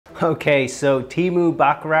Okay, so TEMU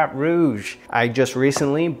Baccarat Rouge. I just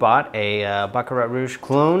recently bought a Baccarat Rouge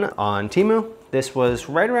clone on TEMU. This was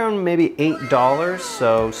right around maybe $8,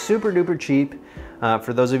 so super duper cheap.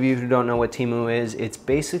 For those of you who don't know what TEMU is, it's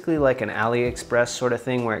basically like an AliExpress sort of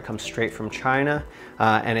thing where it comes straight from China,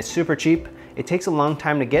 and it's super cheap. It takes a long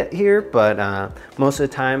time to get here, but most of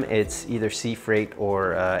the time it's either sea freight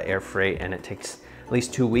or air freight, and it takes at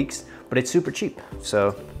least 2 weeks, but it's super cheap.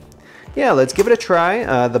 So yeah, let's give it a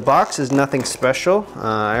try. The box is nothing special.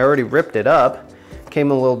 I already ripped it up.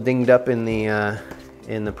 Came a little dinged up in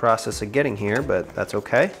the process of getting here, but that's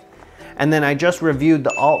okay. And then I just reviewed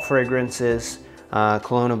the Alt Fragrances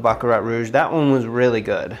cologne of Baccarat Rouge. That one was really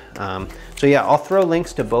good. So yeah, I'll throw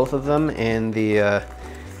links to both of them in the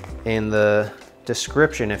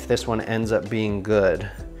description if this one ends up being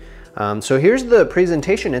good. So here's the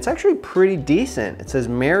presentation. It's actually pretty decent. It says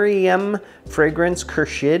Meriem Fragrance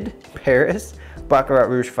Kershid, Paris, Baccarat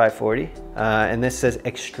Rouge 540. And this says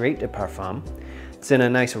Extrait de Parfum. It's in a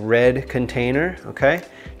nice red container, okay?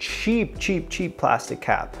 Cheap plastic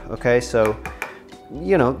cap, okay? So,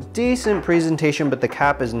 you know, decent presentation, but the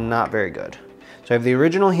cap is not very good. So I have the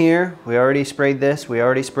original here. We already sprayed this. We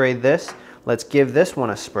already sprayed this. Let's give this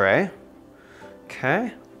one a spray.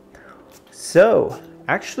 Okay. So,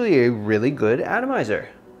 actually a really good atomizer.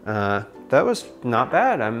 That was not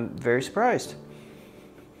bad. I'm very surprised.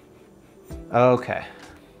 Okay.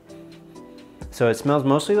 So it smells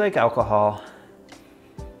mostly like alcohol.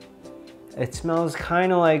 It smells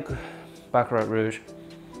kind of like Baccarat Rouge.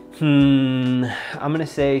 I'm gonna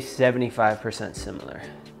say 75% similar.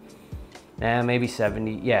 Maybe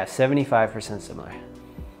 70, yeah, 75% similar.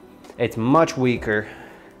 It's much weaker.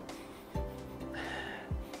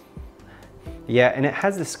 Yeah, and it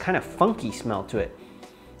has this kind of funky smell to it.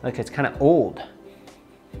 Like it's kind of old.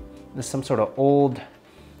 There's some sort of old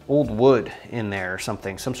wood in there or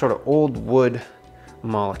something. Some sort of old wood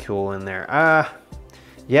molecule in there.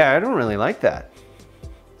 Yeah, I don't really like that.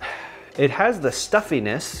 It has the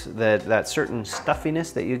stuffiness, that certain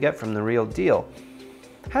stuffiness that you get from the real deal.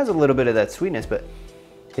 It has a little bit of that sweetness, but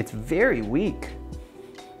it's very weak.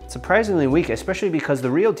 Surprisingly weak, especially because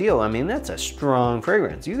the real deal, I mean, that's a strong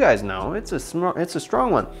fragrance. You guys know, it's a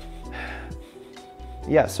strong one.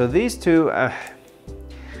 Yeah, so these two,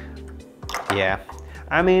 yeah.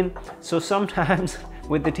 I mean, so sometimes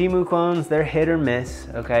with the TEMU clones, they're hit or miss,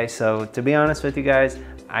 okay? So to be honest with you guys,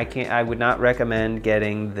 I would not recommend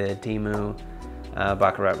getting the TEMU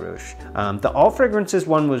Baccarat Rouge. The All Fragrances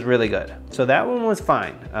one was really good. So that one was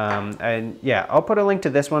fine. And yeah, I'll put a link to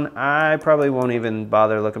this one. I probably won't even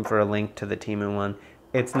bother looking for a link to the TEMU one.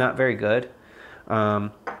 It's not very good.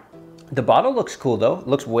 The bottle looks cool though. It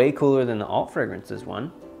looks way cooler than the Alt Fragrances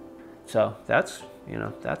one. So that's, you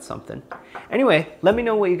know, that's something. Anyway, let me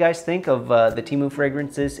know what you guys think of the TEMU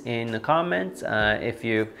fragrances in the comments. If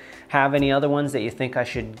you have any other ones that you think I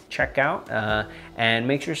should check out, and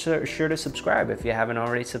make sure to subscribe if you haven't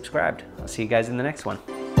already subscribed. I'll see you guys in the next one.